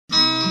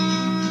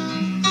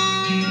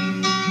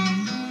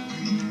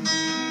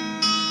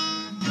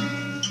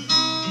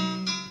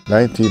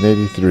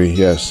1983,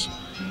 yes.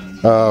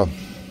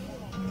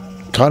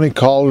 Connie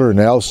Caldor and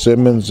Al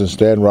Simmons and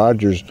Stan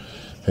Rogers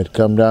had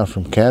come down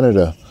from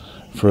Canada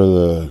for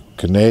the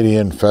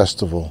Canadian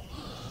Festival.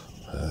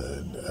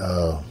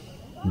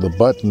 The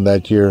button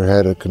that year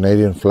had a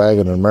Canadian flag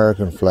and an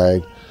American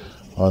flag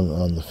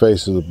on the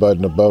face of the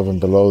button above and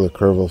below the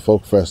Kerrville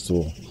Folk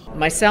Festival.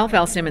 Myself,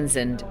 Al Simmons,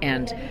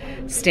 and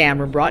Stan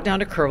were brought down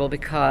to Kerrville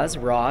because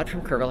Rod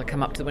from Kerrville had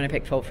come up to the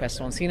Winnipeg Folk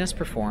Festival and seen us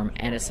perform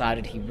and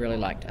decided he really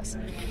liked us.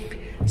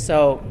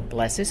 So,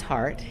 bless his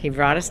heart, he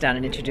brought us down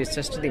and introduced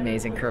us to the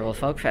amazing Kerrville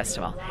Folk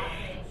Festival.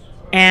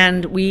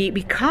 And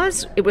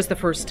because it was the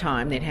first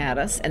time they'd had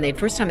us, and the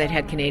first time they'd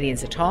had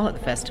Canadians at all at the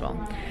festival,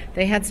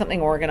 they had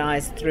something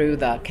organized through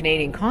the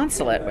Canadian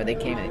consulate where they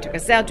came and they took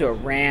us out to a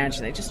ranch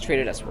and they just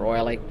treated us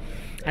royally.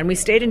 And we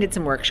stayed and did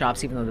some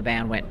workshops even though the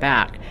band went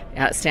back.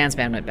 Stan's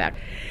band went back.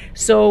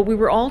 So we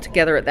were all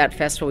together at that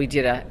festival. We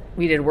did a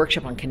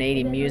workshop on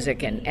Canadian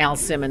music, and Al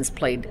Simmons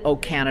played "O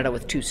Canada"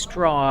 with 2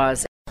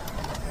 straws.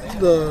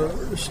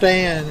 The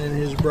Stan and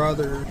his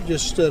brother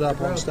just stood up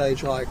on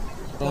stage like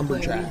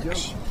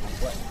lumberjacks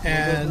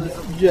and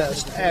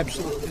just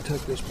absolutely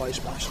took this place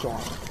by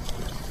storm.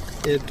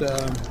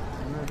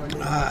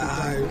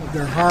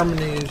 Their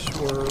harmonies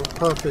were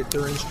perfect,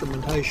 their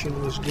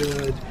instrumentation was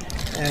good,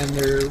 and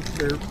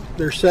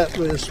their set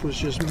list was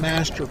just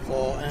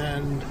masterful,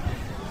 and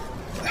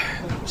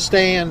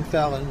Stan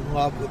fell in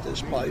love with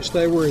this place.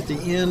 They were at the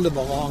end of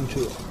a long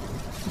tour,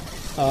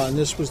 and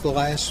this was the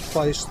last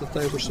place that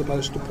they were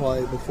supposed to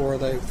play before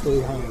they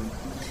flew home.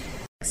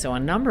 So a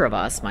number of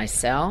us,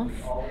 myself,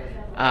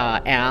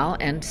 Al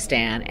and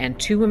Stan, and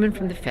 2 women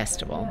from the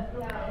festival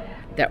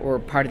that were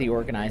part of the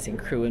organizing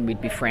crew, and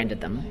we'd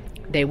befriended them.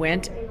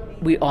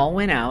 We all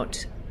went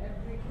out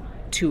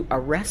to a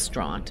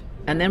restaurant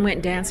and then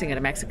went dancing at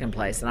a Mexican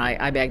place, and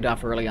I bagged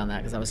off early on that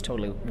because I was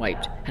totally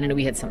wiped. I knew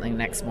we had something the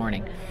next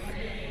morning.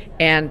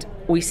 And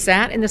we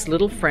sat in this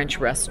little French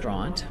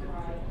restaurant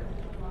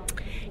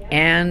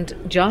and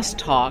just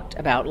talked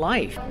about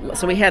life.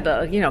 So we had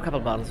a couple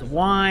of bottles of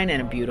wine and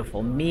a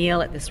beautiful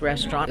meal at this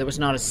restaurant. There was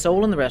not a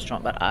soul in the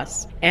restaurant but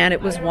us. And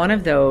it was one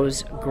of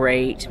those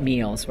great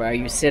meals where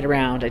you sit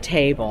around a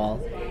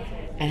table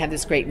and have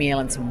this great meal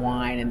and some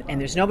wine, and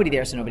there's nobody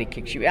there, so nobody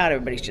kicks you out.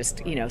 Everybody's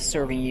just,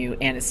 serving you,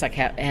 and it's like,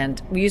 and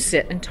we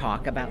sit and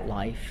talk about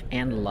life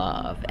and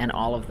love and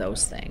all of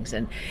those things.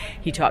 And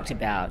he talked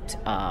about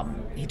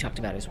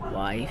his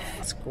wife.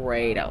 It's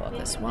great. I love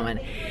this woman.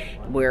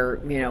 We're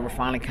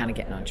finally kind of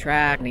getting on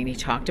track. And he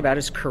talked about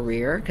his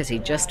career because he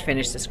just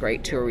finished this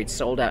great tour. He'd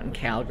sold out in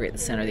Calgary at the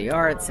Center of the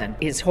Arts, and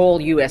his whole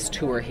U.S.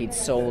 tour he'd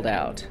sold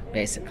out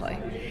basically.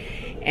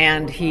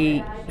 And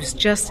he was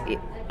just.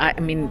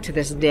 To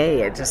this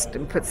day, it just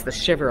puts the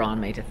shiver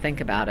on me to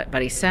think about it.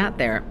 But he sat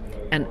there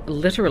and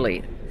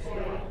literally,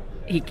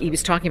 he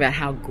was talking about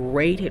how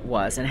great it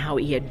was and how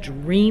he had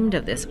dreamed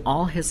of this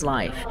all his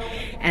life.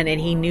 And then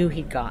he knew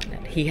he'd gotten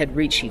it.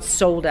 He'd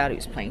sold out, he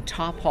was playing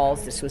top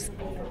halls. This was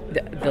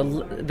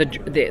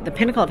the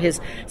pinnacle of his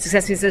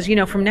success. He says,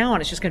 from now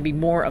on it's just going to be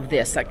more of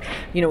this. Like,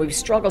 we've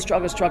struggled,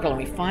 and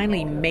we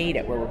finally made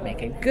it where we're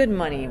making good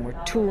money and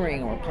we're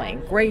touring and we're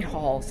playing great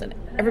halls and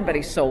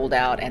everybody's sold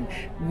out and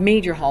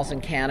major halls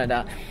in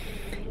Canada.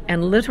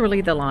 And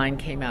literally the line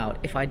came out,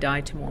 "If I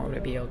die tomorrow,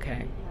 it'll be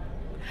okay."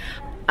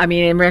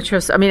 In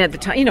retrospect, at the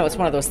time, it's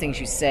one of those things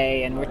you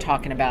say, and we're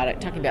talking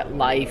about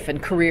life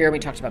and career. We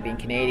talked about being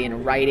Canadian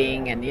and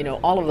writing, and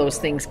all of those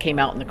things came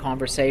out in the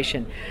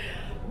conversation.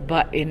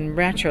 But in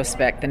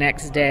retrospect, the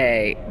next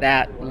day,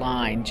 that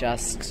line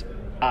just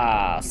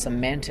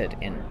cemented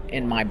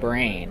in my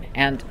brain.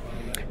 And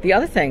the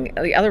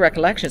other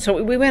recollection,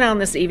 so we went on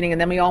this evening,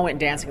 and then we all went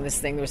dancing in this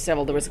thing. There was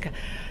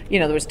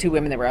 2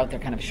 women that were out there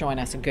kind of showing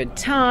us a good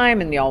time,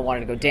 and they all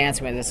wanted to go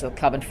dancing with this little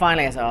club. And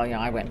finally, I said,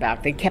 I went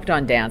back. They kept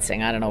on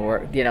dancing. I don't know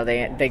where,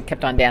 they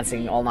kept on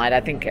dancing all night.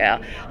 I think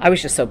I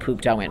was just so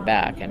pooped I went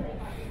back.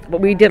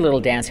 But we did a little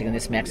dancing in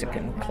this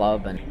Mexican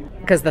club, and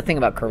because the thing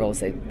about Kerrville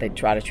is they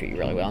try to treat you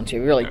really well, and to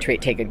really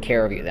take good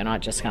care of you. They're not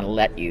just going to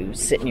let you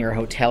sit in your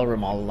hotel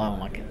room all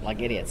alone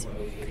like idiots.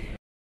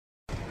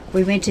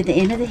 We went to the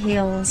end of the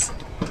hills,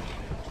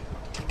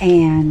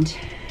 and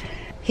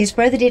his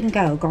brother didn't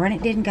go.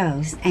 Garnet didn't go. It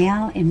was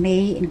Al and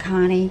me and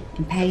Connie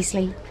and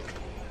Paisley,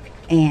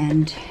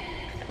 and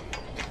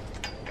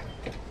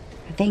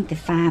I think the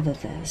 5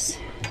 of us.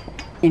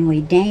 And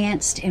we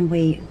danced, and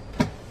we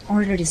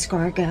ordered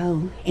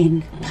escargot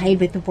and played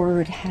with the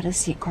word how to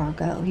see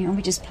cargo.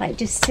 We just played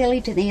just silly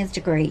to the nth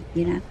degree.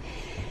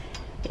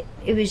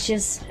 It was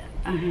just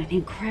an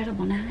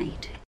incredible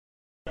night.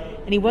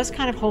 And he was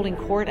kind of holding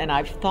court, and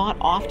I've thought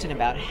often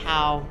about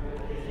how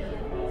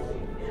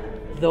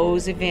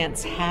those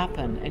events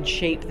happen and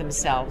shape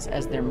themselves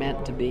as they're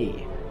meant to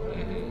be.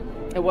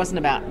 It wasn't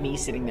about me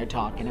sitting there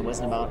talking. It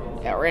wasn't about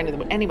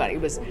anybody.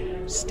 It was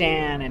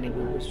Stan, and he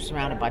was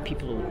surrounded by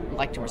people who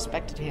liked and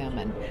respected him,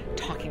 and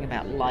talking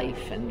about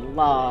life and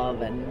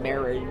love and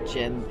marriage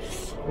and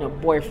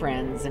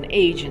boyfriends and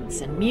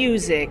agents and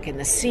music and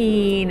the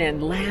scene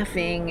and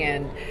laughing,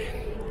 and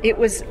it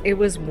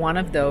was one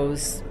of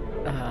those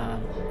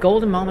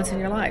golden moments in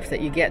your life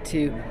that you get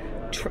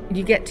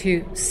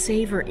to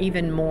savor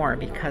even more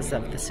because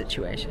of the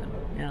situation.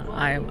 You know,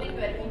 I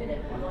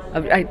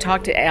was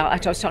talking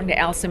to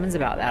Al Simmons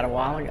about that a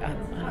while ago.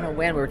 I don't know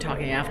when. We were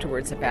talking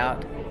afterwards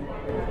about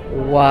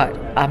what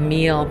a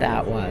meal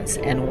that was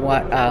and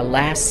what a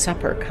Last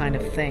Supper kind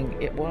of thing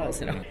it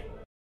was. You know,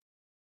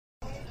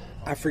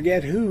 I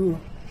forget who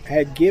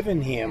had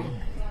given him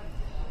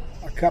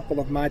a couple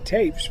of my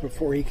tapes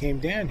before he came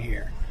down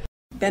here.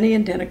 Benny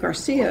and Dana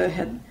Garcia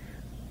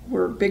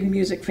were big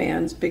music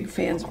fans, big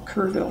fans of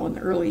Kerrville in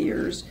the early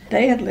years.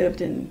 They had lived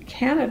in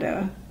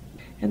Canada,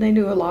 and they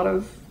knew a lot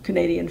of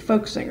Canadian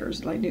folk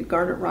singers. They knew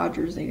Garnet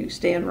Rogers, they knew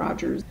Stan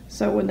Rogers.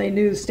 So when they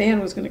knew Stan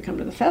was going to come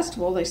to the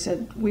festival, they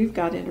said, we've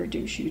got to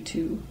introduce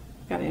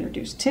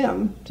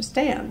Tim to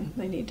Stan.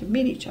 They need to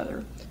meet each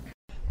other.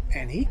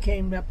 And he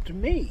came up to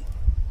me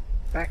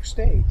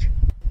backstage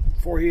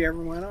before he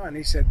ever went on.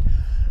 He said,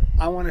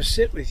 I want to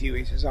sit with you.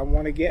 He says, I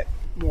want to get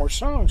more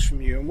songs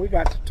from you. And we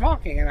got to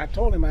talking, and I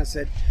told him, I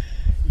said,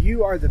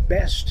 you are the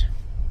best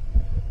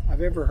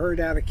I've ever heard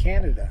out of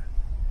Canada.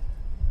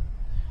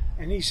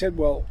 And he said,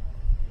 well,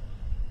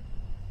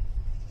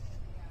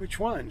 which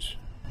ones?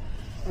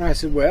 And I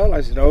said,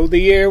 oh, the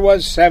year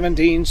was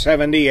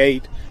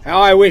 1778. How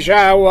I wish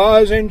I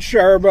was in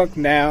Sherbrooke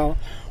now,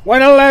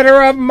 when a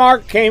letter of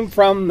marque came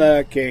from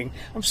the king.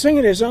 I'm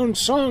singing his own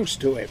songs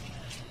to him.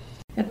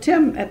 And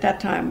Tim, at that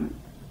time,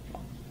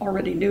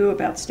 already knew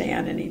about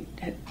Stan, and he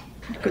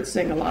could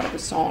sing a lot of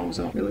his songs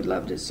and really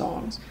loved his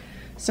songs.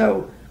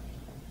 So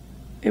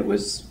it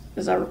was,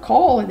 as I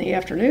recall, in the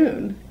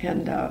afternoon,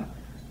 and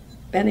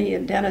Benny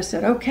and Dennis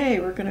said, okay,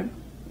 we're gonna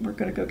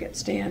go get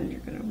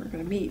Stan, we're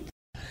gonna meet.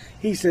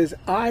 He says,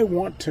 I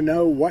want to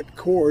know what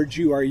chords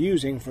you are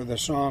using for the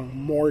song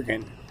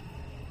Morgan.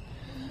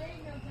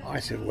 I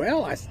said,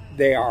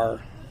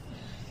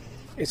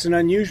 it's an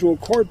unusual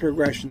chord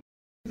progression.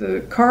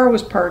 The car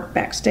was parked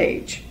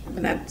backstage,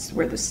 and that's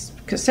where the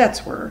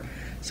cassettes were.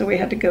 So we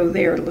had to go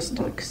there to listen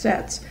to the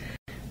cassettes.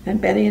 And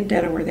Benny and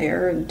Dana were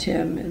there, and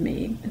Tim and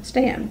me and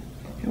Stan.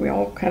 And we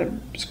all kind of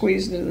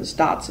squeezed into this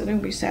Datsun,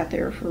 and we sat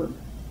there for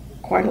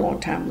quite a long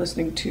time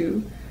listening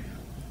to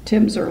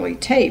Tim's early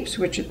tapes,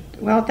 which,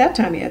 at that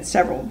time he had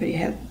several, but he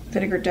had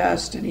Vinegar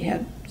Dust, and he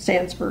had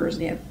Sandspurs,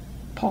 and he had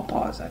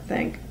Pawpaws, I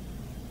think.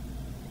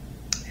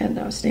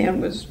 And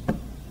Stan was,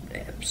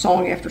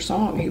 song after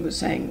song, he was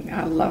saying,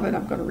 I love it,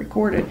 I'm going to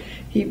record it.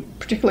 He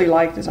particularly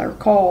liked, as I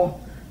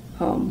recall,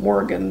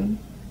 Morgan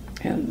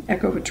and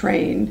Echo of a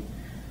Train,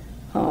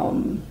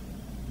 and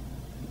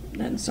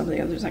some of the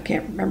others I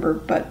can't remember,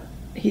 but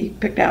he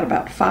picked out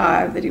about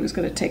 5 that he was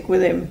going to take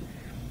with him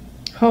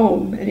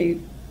home, and he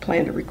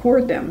planned to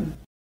record them.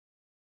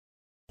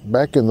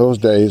 Back in those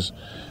days,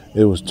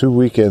 it was 2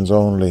 weekends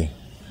only,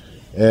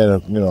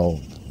 and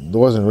there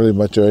wasn't really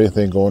much of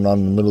anything going on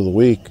in the middle of the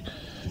week,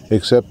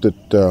 except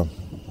that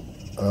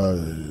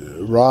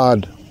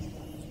Rod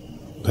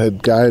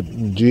had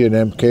guided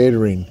G&M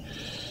Catering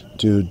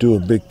to do a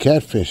big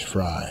catfish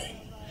fry.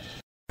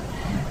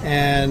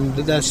 And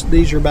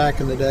these are back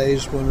in the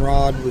days when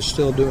Rod was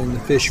still doing the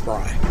fish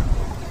fry.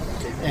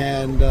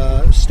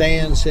 And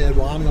Stan said,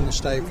 well, I'm going to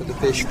stay for the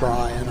fish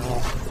fry, and I'll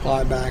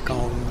fly back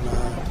on,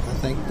 I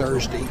think,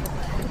 Thursday.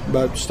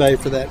 But stay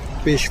for that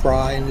fish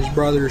fry. And his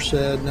brother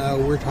said, no,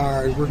 we're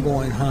tired, we're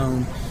going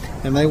home.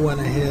 And they went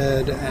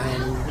ahead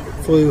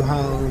and flew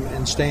home,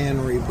 and Stan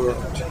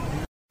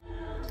rebooked.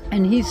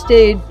 And he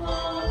stayed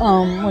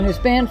when his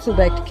band flew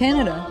back to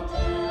Canada.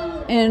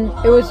 And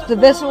it was the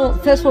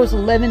festival was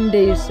 11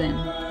 days then.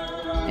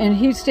 And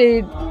he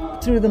stayed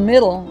through the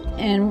middle,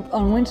 and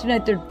on Wednesday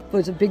night there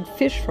was a big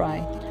fish fry.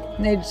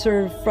 And they'd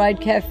serve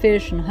fried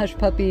catfish and hush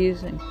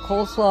puppies and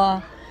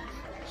coleslaw.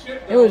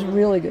 It was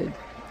really good.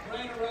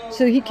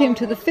 So he came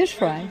to the fish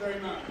fry.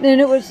 And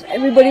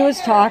everybody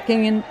was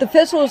talking, and the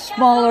festival was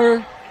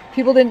smaller.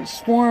 People didn't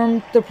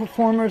swarm the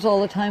performers all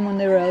the time when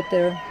they were out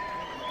there.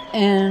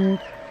 And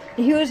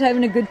he was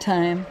having a good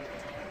time.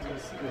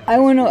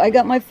 I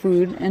got my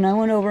food, and I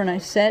went over and I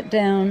sat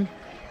down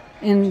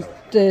in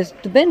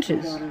the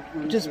benches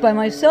just by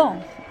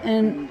myself.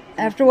 And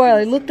after a while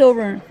I looked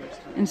over,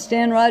 and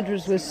Stan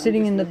Rogers was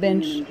sitting in the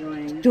bench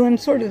doing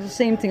sort of the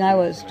same thing I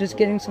was, just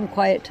getting some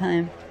quiet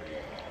time.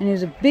 And he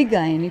was a big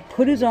guy, and he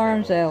put his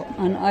arms out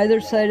on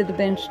either side of the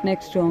bench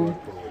next to him,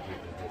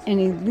 and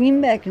he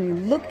leaned back and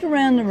he looked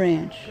around the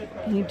ranch,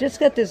 and he just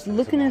got this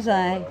look in his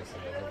eye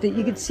that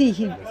you could see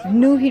he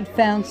knew he'd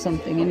found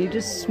something, and he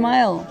just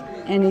smiled,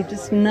 and he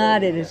just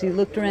nodded as he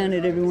looked around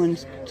at everyone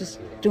just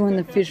doing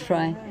the fish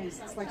fry.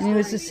 And he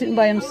was just sitting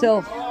by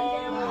himself.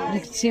 You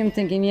could see him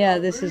thinking, yeah,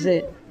 this is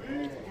it.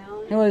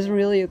 It was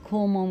really a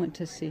cool moment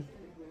to see.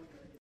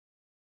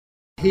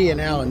 He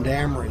and Alan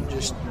Dameron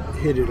just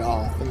hit it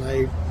off, and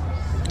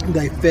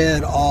they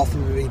fed off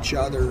of each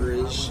other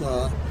as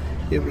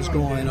it was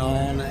going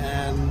on.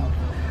 And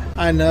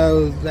I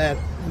know that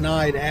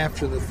night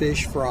after the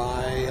fish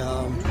fry,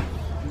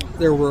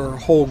 there were a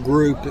whole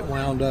group that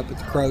wound up at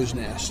the Crow's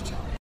Nest.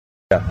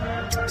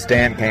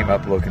 Stan came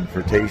up looking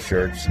for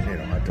T-shirts. You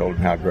know, I told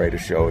him how great a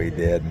show he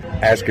did.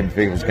 Asked him if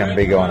he was going to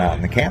be going out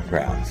in the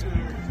campgrounds,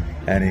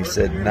 and he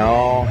said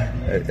no.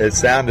 It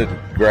sounded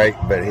great,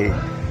 but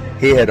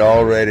he had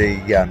already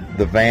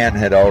the van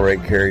had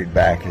already carried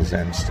back his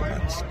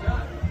instruments.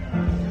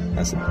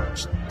 I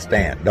said,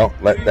 Stan,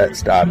 don't let that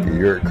stop you.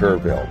 You're at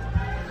Kerrville.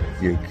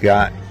 You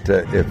got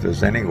to, if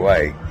there's any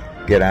way,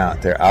 get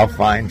out there. I'll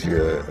find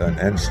you an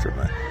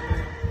instrument.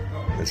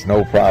 It's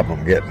no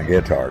problem getting a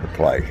guitar to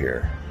play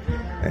here.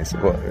 And he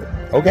said, well,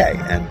 okay.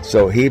 And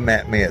so he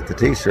met me at the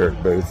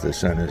T-shirt booth as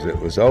soon as it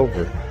was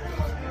over.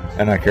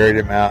 And I carried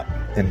him out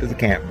into the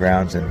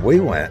campgrounds, and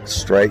we went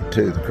straight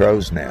to the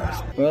Crow's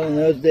Nest. Well, in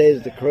those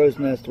days, the Crow's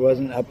Nest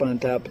wasn't up on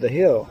top of the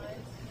hill,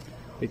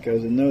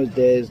 because in those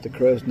days, the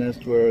Crow's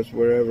Nest was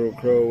wherever a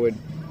crow would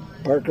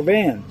park a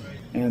van.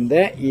 And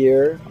that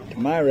year, to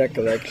my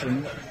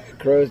recollection,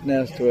 Crow's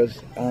Nest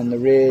was on the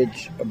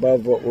ridge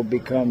above what would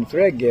become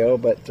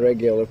Threadgill, but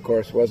Threadgill, of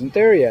course, wasn't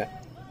there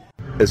yet.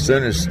 As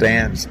soon as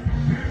Stan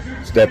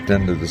stepped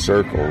into the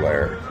circle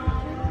there,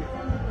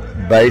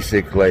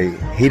 basically,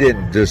 he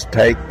didn't just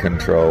take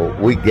control.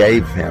 We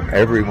gave him,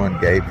 everyone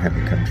gave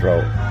him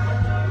control.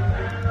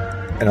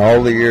 In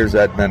all the years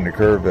I'd been to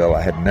Kerrville,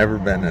 I had never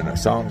been in a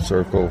song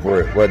circle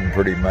where it wasn't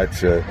pretty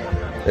much,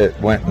 it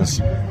went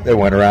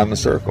around the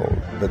circle.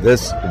 But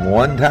this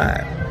one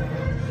time,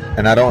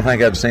 and I don't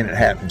think I've seen it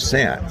happen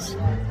since,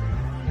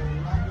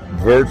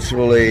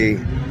 virtually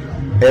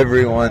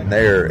everyone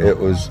there, it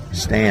was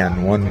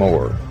Stan, one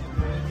more.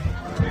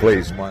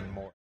 Please, one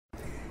more.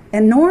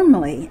 And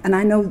normally, and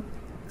I know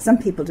some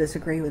people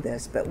disagree with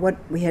this, but what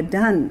we had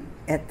done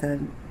at the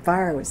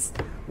fire was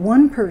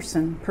one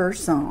person per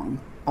song,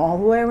 all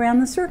the way around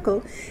the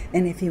circle,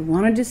 and if you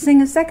wanted to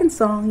sing a second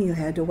song, you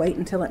had to wait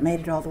until it made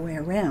it all the way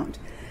around.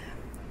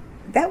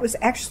 That was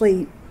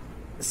actually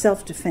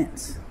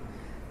self-defense,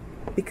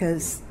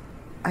 because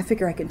I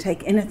figure I can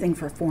take anything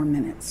for 4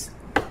 minutes.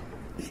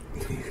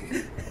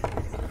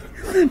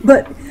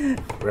 But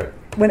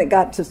when it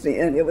got to the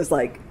end, it was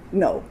like,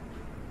 no,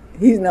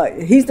 he's not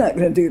going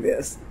to do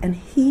this. And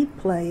he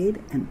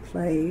played and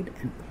played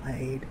and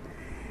played.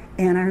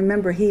 And I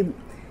remember he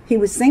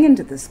was singing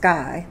to the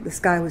sky. The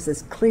sky was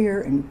as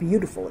clear and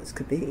beautiful as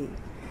could be.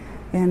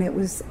 And it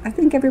was, I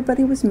think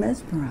everybody was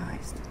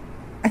mesmerized.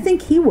 I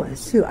think he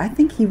was too. I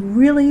think he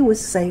really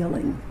was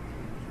sailing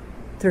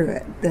through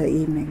it the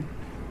evening.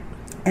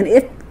 And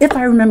if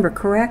I remember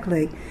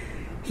correctly,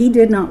 he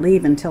did not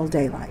leave until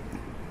daylight.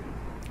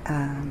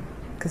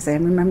 Because I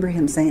remember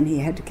him saying he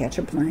had to catch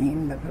a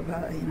plane, blah, blah,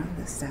 blah, you know,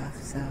 this stuff.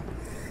 So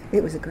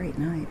it was a great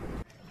night.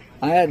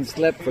 I hadn't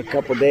slept for a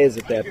couple of days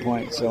at that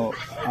point, so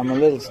I'm a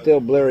little still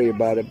blurry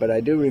about it, but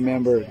I do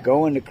remember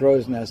going to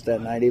Crow's Nest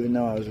that night, even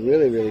though I was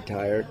really, really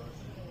tired,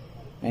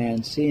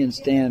 and seeing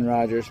Stan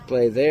Rogers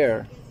play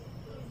there.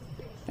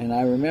 And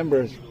I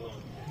remember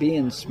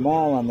being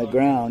small on the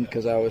ground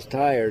because I was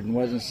tired and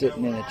wasn't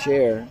sitting in a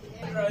chair,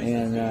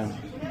 and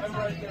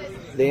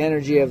the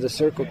energy of the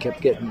circle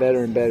kept getting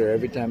better and better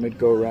every time it'd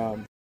go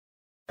around.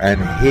 And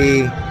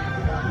he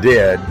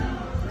did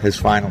his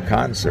final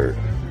concert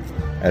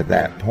at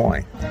that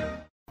point.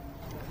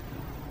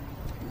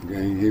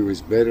 Okay, he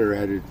was better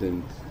at it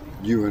than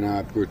you and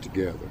I put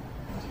together.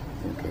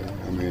 Okay,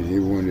 I mean, he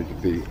wanted to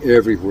be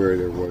everywhere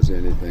there was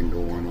anything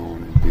going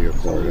on and be a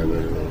part of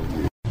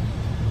it.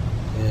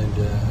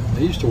 And I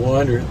used to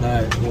wander at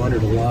night,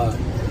 wandered a lot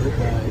at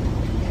night.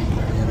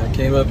 And I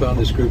came up on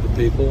this group of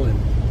people, and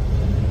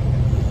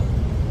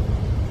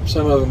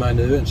some of them I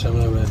knew and some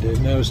of them I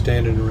didn't. I was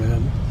standing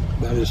around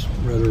by this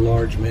rather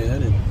large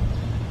man, and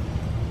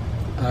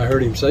I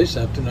heard him say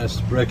something. I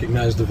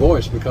recognized the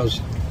voice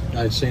because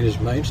I'd seen his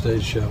main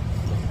stage show.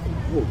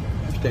 Oh,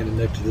 I'm standing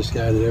next to this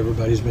guy that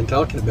everybody's been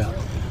talking about.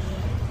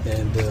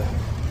 And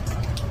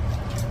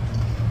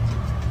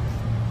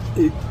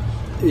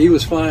he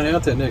was flying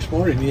out that next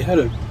morning. He had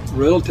a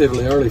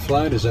relatively early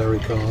flight, as I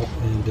recall,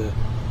 and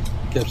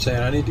kept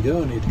saying, I need to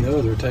go.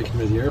 They were taking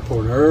me to the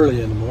airport early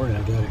in the morning.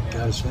 I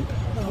got to sleep.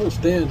 Oh,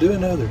 Stan, do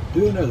another,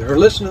 or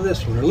listen to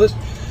this one, or listen.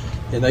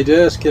 And they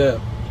just kept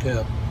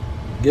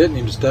getting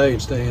him to stay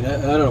and stay. And I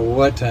don't know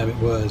what time it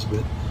was,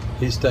 but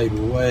he stayed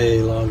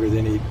way longer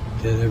than he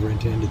had ever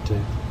intended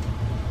to.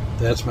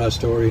 That's my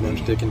story, and I'm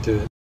sticking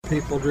to it.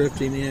 People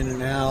drifting in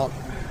and out,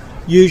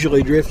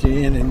 usually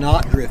drifting in and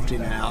not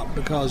drifting out,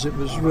 because it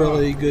was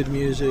really good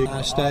music.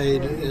 I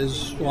stayed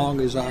as long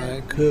as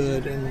I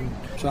could, and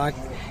so I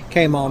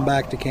came on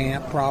back to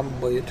camp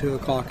probably at 2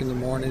 o'clock in the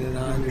morning, and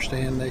I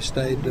understand they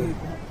stayed to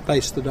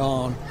face the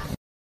dawn.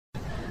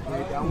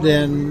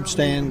 Then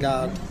Stan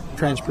got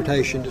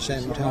transportation to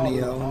San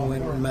Antonio and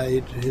went and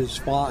made his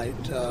flight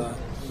to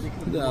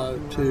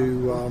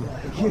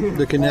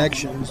the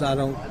Connections. I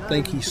don't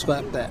think he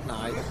slept that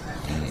night,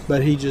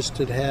 but he just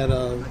had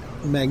a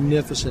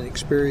magnificent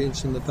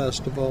experience in the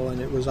festival,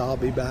 and it was, I'll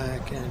be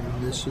back,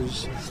 and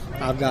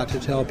I've got to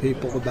tell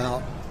people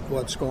about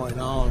what's going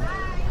on.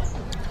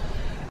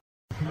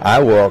 I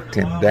walked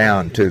him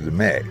down to the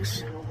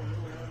mix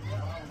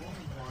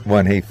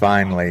when he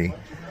finally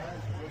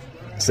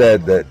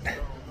said that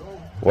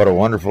what a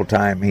wonderful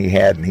time he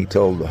had, and he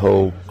told the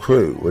whole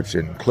crew, which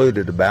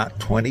included about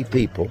 20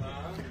 people,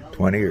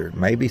 20 or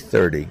maybe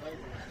 30,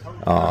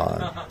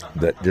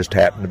 that just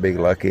happened to be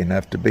lucky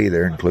enough to be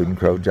there, including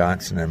Crow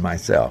Johnson and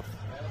myself.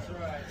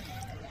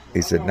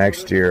 He said,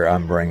 next year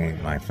I'm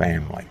bringing my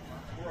family.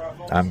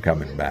 I'm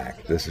coming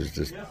back. This is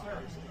just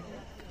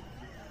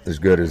as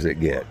good as it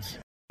gets.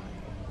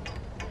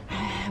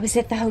 I was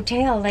at the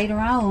hotel later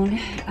on.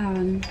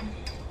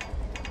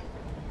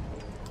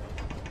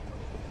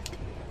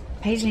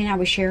 Paisley and I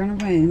were sharing a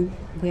room.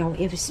 Well,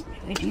 it was,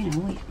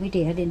 we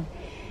did, and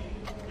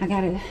I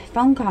got a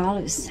phone call.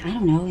 It was, I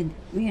don't know,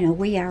 in,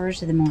 wee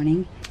hours of the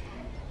morning,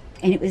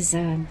 and it was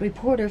a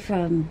reporter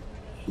from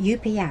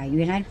UPI,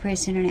 United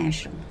Press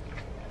International,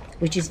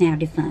 which is now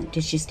defunct.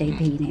 It's just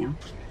AP now.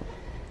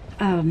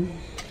 And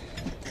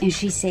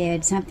she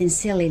said something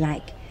silly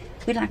like,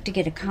 we'd like to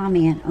get a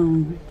comment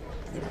on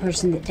the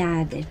person that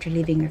died after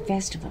leaving your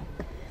festival.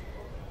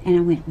 And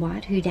I went,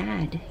 what? Who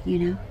died?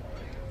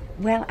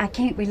 Well, I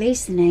can't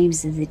release the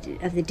names of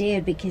the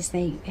dead because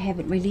they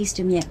haven't released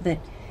them yet, but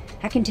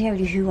I can tell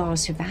you who all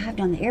survived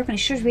on the airplane.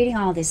 She was reading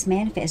all this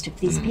manifest of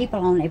these people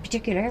on a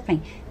particular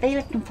airplane. They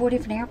left on 4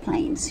 different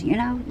airplanes,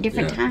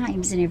 different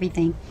times and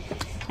everything.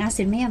 And I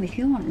said, ma'am, if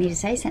you want me to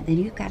say something,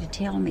 you've got to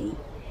tell me.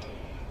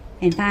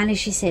 And finally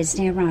she said,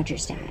 Stan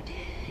Rogers died.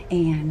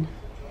 And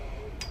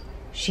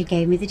she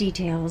gave me the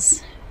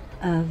details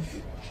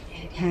of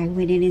how he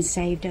went in and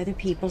saved other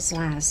people's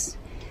lives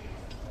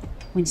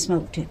when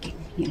smoke took him,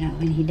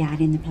 and he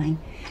died in the plane.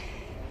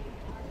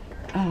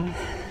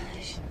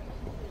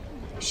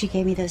 She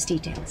gave me those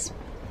details.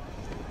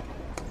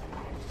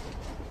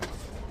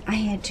 I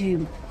had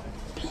to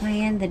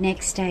plan the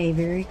next day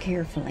very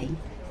carefully.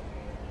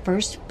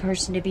 First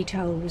person to be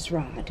told was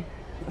Rod,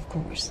 of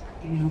course.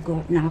 Go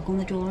up, knock on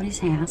the door in his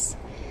house.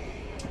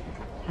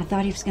 I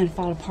thought he was going to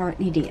fall apart,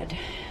 and he did.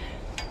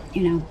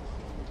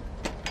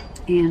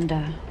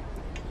 And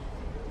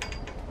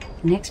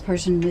next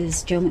person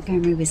was Joe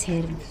Montgomery, was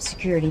head of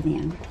security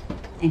then,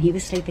 and he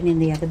was sleeping in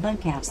the other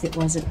bunkhouse that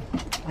wasn't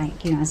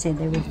like, I said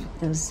there were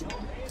those,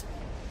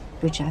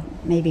 which I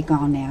may be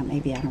gone now,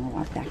 maybe, I don't know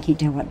what, I can't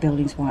tell what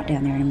buildings want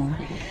down there anymore.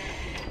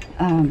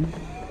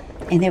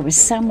 And there was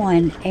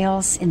someone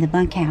else in the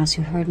bunkhouse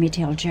who heard me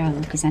tell Joe,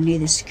 because I knew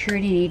the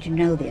security needed to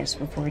know this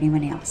before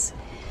anyone else.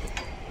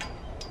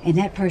 And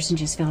that person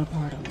just fell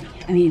apart on me.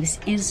 I mean, it was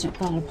instant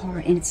fall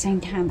apart, and at the same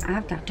time,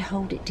 I've got to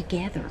hold it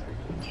together,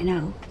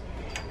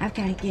 I've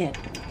got to get,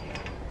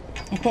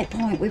 at that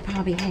point, we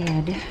probably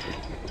had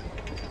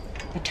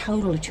a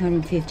total of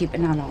 250, but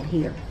not all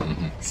here,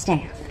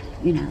 staff.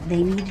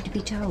 They needed to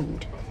be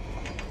told.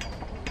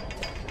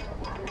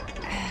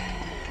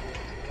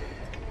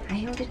 I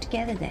held it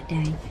together that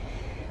day.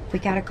 We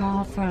got a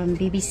call from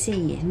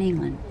BBC in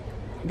England.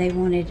 They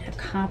wanted a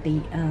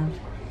copy of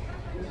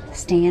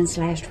Stan's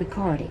last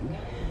recording.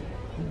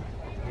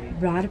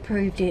 Rod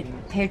approved it.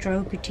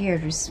 Pedro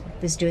Gutierrez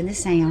was doing the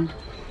sound.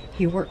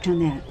 He worked on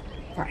that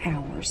for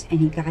hours, and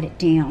he got it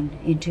down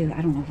into,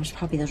 I don't know, it was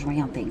probably those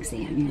round things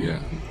then, Yeah.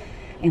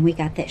 And we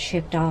got that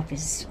shipped off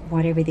as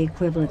whatever the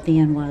equivalent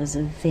then was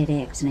of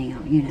FedEx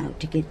now,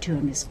 to get to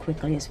him as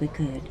quickly as we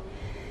could.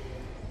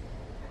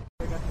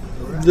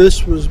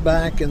 This was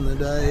back in the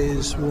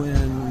days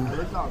when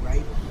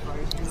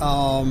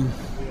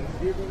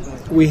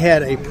we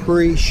had a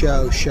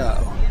pre-show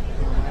show,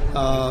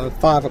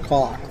 5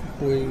 o'clock.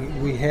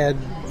 We had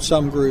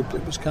some group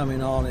that was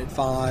coming on at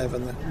 5,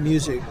 and the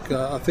music,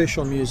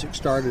 official music,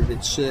 started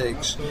at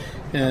 6,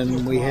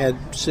 and we had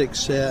 6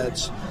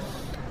 sets.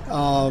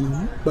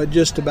 But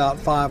just about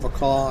 5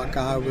 o'clock,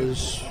 I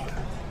was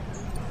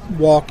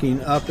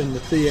walking up in the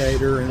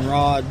theater, and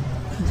Rod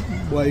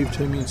waved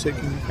to me and said,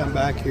 "Can you come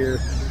back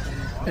here?"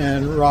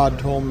 And Rod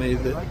told me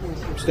that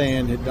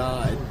Stan had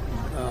died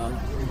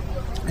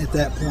at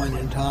that point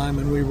in time,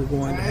 and we were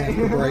going to have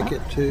to break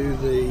it to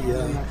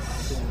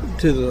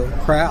the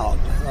crowd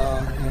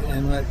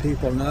and let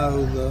people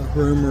know the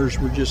rumors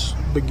were just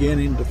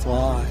beginning to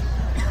fly.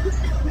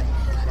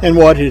 And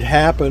what had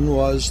happened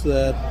was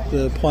that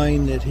the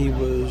plane that he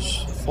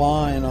was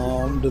flying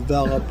on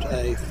developed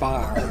a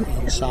fire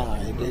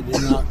inside. It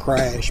did not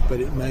crash,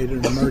 but it made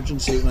an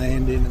emergency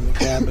landing, and the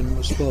cabin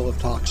was full of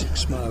toxic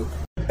smoke.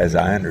 As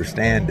I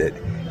understand it,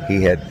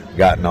 he had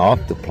gotten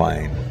off the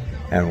plane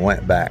and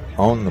went back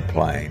on the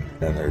plane,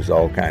 and there's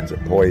all kinds of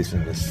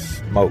poisonous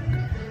smoke,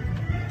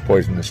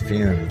 poisonous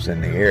fumes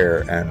in the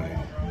air, and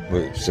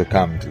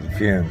succumbed to the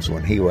fumes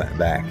when he went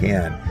back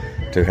in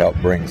to help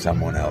bring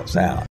someone else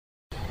out.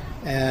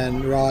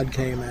 And Rod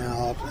came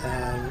out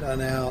and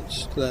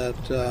announced that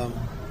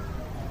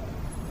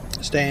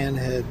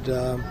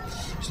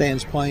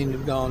Stan's plane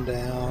had gone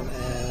down,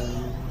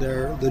 and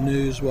the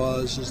news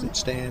was that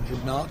Stan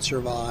had not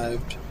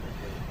survived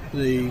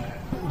the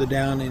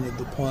downing of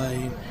the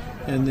plane,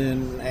 and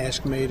then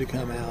asked me to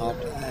come out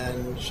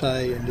and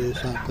say and do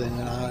something.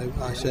 And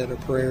I said a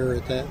prayer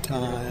at that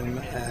time,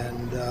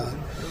 and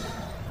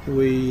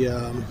we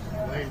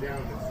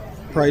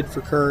prayed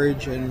for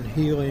courage and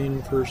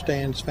healing for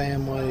Stan's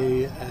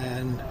family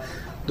and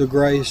the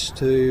grace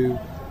to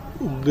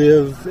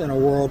live in a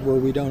world where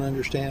we don't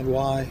understand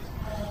why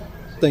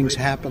things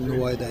happen the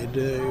way they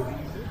do.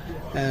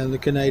 And the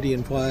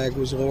Canadian flag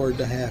was lowered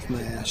to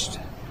half-mast,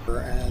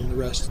 and the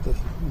rest of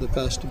the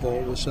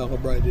festival was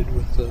celebrated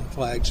with the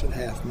flags at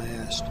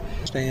half-mast.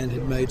 Stan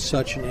had made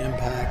such an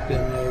impact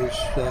in those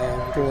 4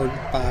 to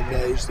 5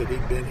 days that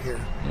he'd been here.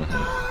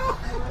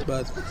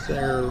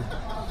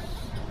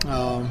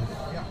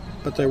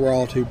 But they were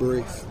all too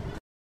brief.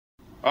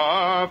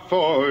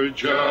 For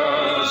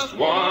just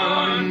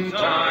one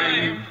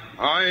time,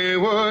 I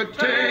would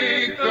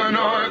take the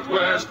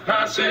Northwest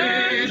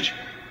Passage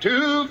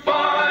to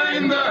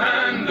find the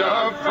hand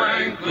of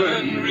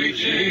Franklin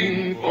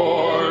reaching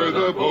for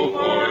the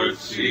Beaufort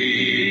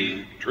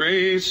Sea,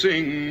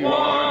 tracing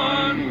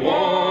one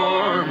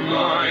warm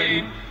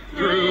line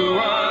through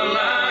a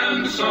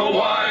land so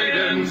wide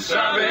and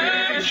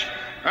savage,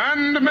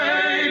 and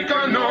make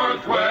a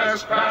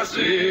Northwest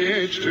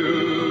Passage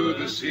to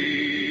the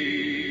sea.